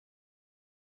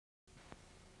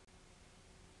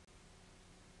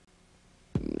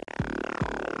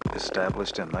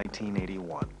Established in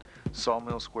 1981,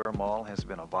 Sawmill Square Mall has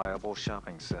been a viable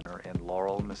shopping center in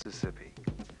Laurel, Mississippi.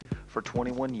 For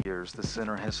 21 years, the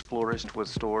center has flourished with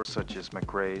stores such as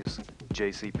McRae's,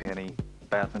 JCPenney,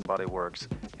 Bath & Body Works,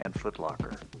 and Foot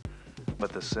Locker.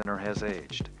 But the center has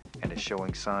aged and is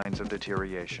showing signs of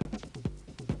deterioration.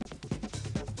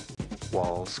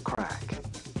 Walls crack.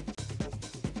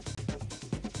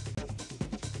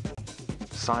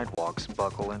 Sidewalks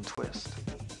buckle and twist.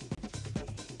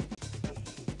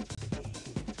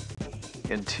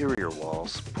 Interior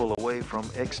walls pull away from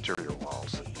exterior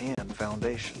walls and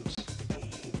foundations.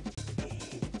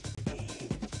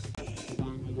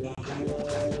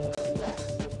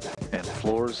 And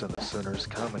floors in the center's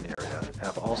common area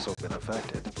have also been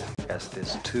affected, as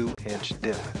this 2-inch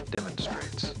dip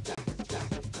demonstrates.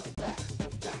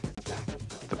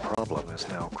 The problem is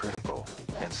now critical,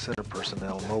 and center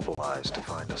personnel mobilized to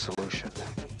find a solution.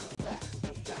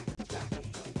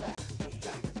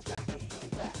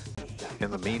 In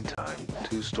the meantime,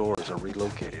 2 stores are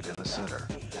relocated in the center,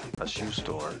 a shoe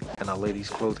store and a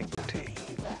ladies' clothing boutique.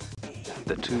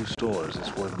 The 2 stores is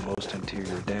where the most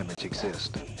interior damage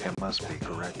exists and must be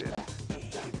corrected.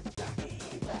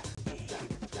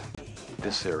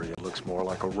 This area looks more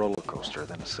like a roller coaster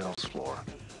than a sales floor.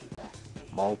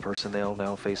 Mall personnel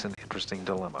now face an interesting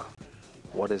dilemma.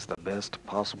 What is the best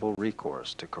possible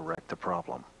recourse to correct the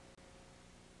problem?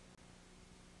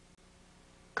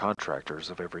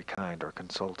 Contractors of every kind are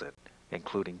consulted,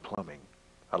 including plumbing,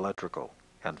 electrical,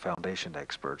 and foundation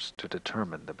experts to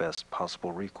determine the best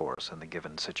possible recourse in the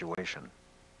given situation.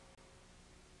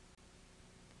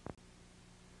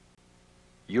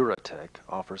 Eurotech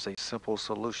offers a simple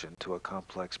solution to a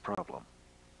complex problem.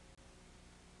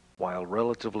 While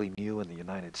relatively new in the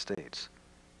United States,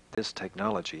 this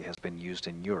technology has been used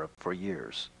in Europe for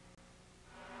years.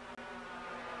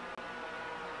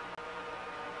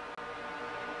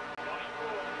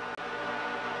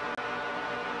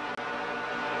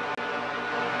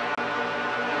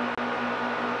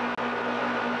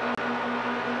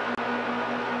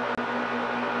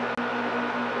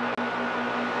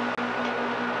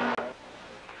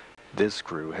 This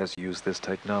crew has used this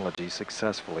technology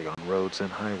successfully on roads and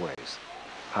highways,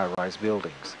 high-rise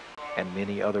buildings, and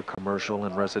many other commercial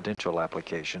and residential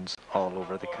applications all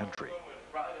over the country.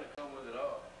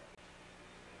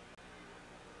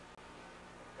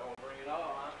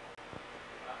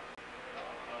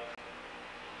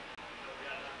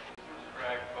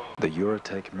 The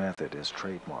Eurotech method is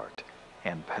trademarked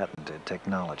and patented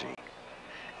technology,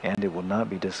 and it will not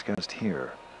be discussed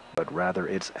here, but rather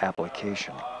its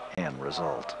application and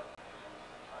result.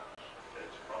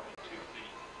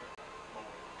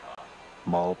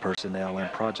 Mall personnel and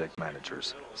project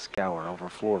managers scour over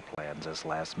floor plans as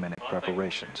last-minute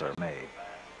preparations are made.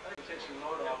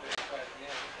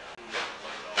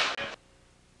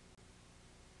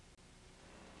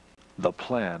 The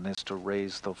plan is to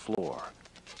raise the floor,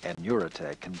 and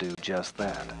Eurotech can do just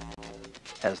that.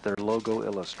 As their logo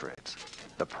illustrates,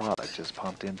 the product is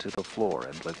pumped into the floor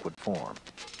in liquid form.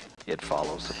 It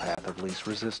follows the path of least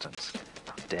resistance,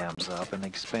 dams up and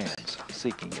expands,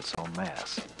 seeking its own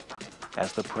mass.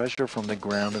 As the pressure from the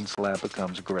ground and slab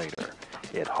becomes greater,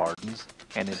 it hardens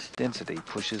and its density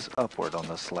pushes upward on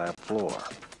the slab floor.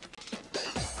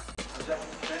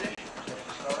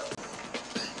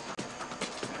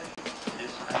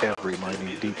 Every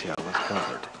minute detail is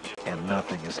covered, and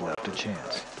nothing is left to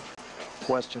chance.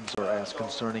 Questions are asked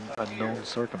concerning unknown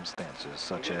circumstances,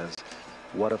 such as,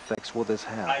 what effects will this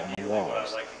have on the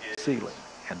walls, ceiling,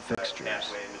 and fixtures?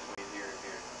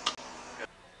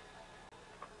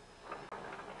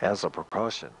 As a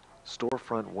precaution,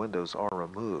 storefront windows are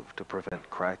removed to prevent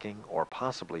cracking or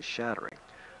possibly shattering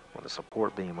when the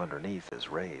support beam underneath is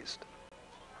raised.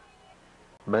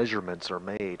 Measurements are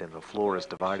made and the floor is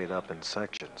divided up in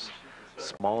sections.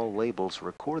 Small labels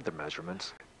record the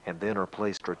measurements and then are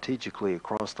placed strategically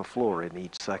across the floor in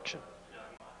each section.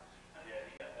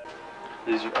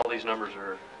 All these numbers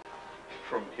are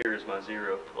from here is my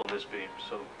 0 on this beam,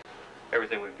 so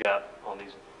everything we've got on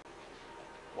these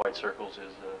white circles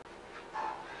is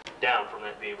down from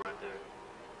that beam right there.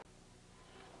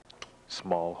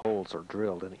 Small holes are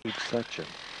drilled in each section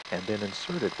and then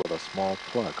inserted with a small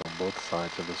plug on both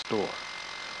sides of the store.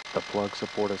 The plugs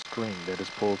support a string that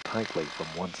is pulled tightly from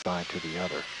one side to the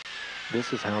other.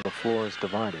 This is how the floor is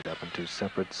divided up into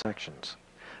separate sections.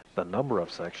 The number of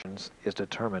sections is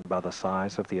determined by the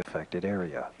size of the affected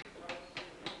area.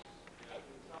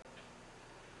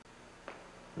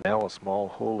 Now a small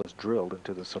hole is drilled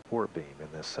into the support beam in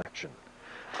this section.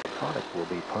 The product will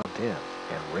be pumped in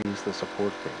and raise the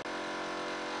support beam.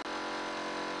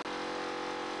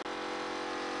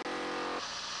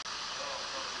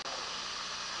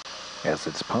 As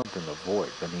it's pumped in the void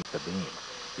beneath the beam,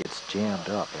 it's jammed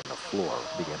up and the floor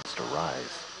begins to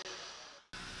rise.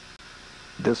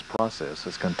 This process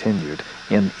is continued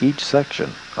in each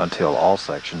section until all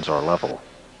sections are level.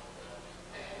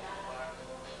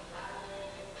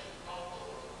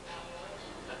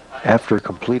 After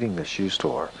completing the shoe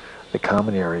store, the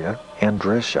common area and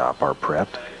dress shop are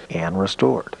prepped and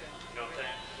restored.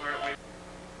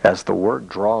 As the work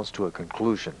draws to a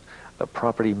conclusion, the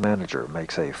property manager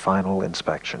makes a final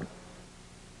inspection.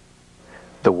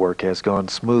 The work has gone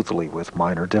smoothly with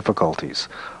minor difficulties.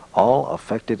 All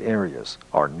affected areas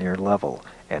are near level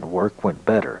and work went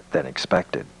better than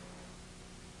expected.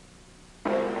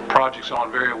 Project's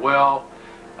on very well.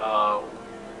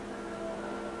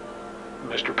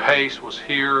 Mr. Pace was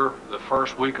here the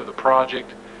first week of the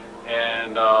project,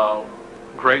 and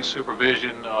great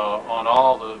supervision on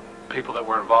all the people that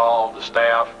were involved, the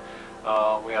staff.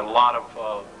 We had a lot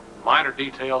of minor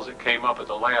details that came up at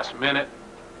the last minute,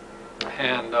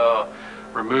 and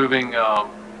removing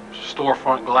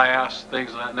storefront glass,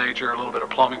 things of that nature, a little bit of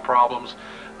plumbing problems.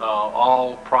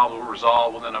 All problems were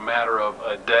resolved within a matter of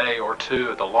a day or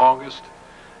two at the longest.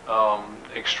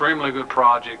 Extremely good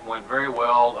project, went very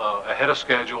well, ahead of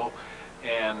schedule,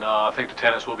 and I think the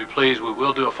tenants will be pleased. We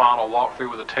will do a final walkthrough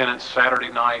with the tenants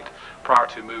Saturday night prior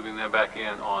to moving them back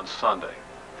in on Sunday.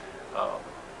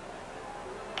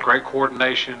 Great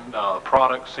coordination,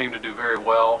 product seemed to do very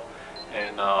well,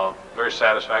 and very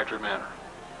satisfactory manner.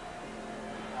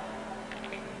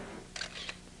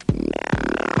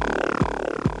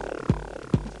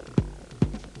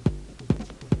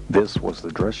 This was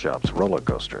the dress shop's roller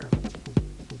coaster.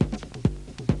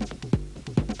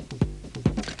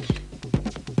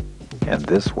 And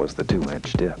this was the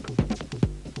 2-inch dip.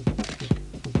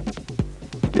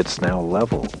 It's now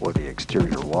level with the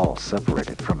exterior wall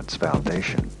separated from its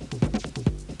foundation.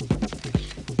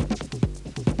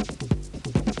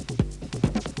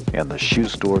 And the shoe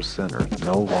store center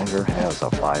no longer has a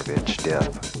 5-inch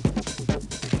dip.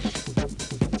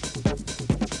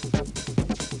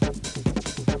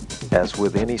 As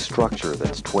with any structure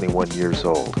that's 21 years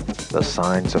old, the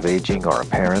signs of aging are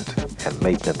apparent and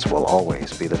maintenance will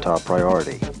always be the top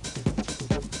priority.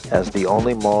 As the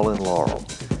only mall in Laurel,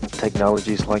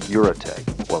 technologies like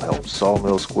Uratech will help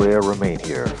Sawmill Square remain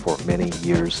here for many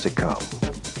years to come.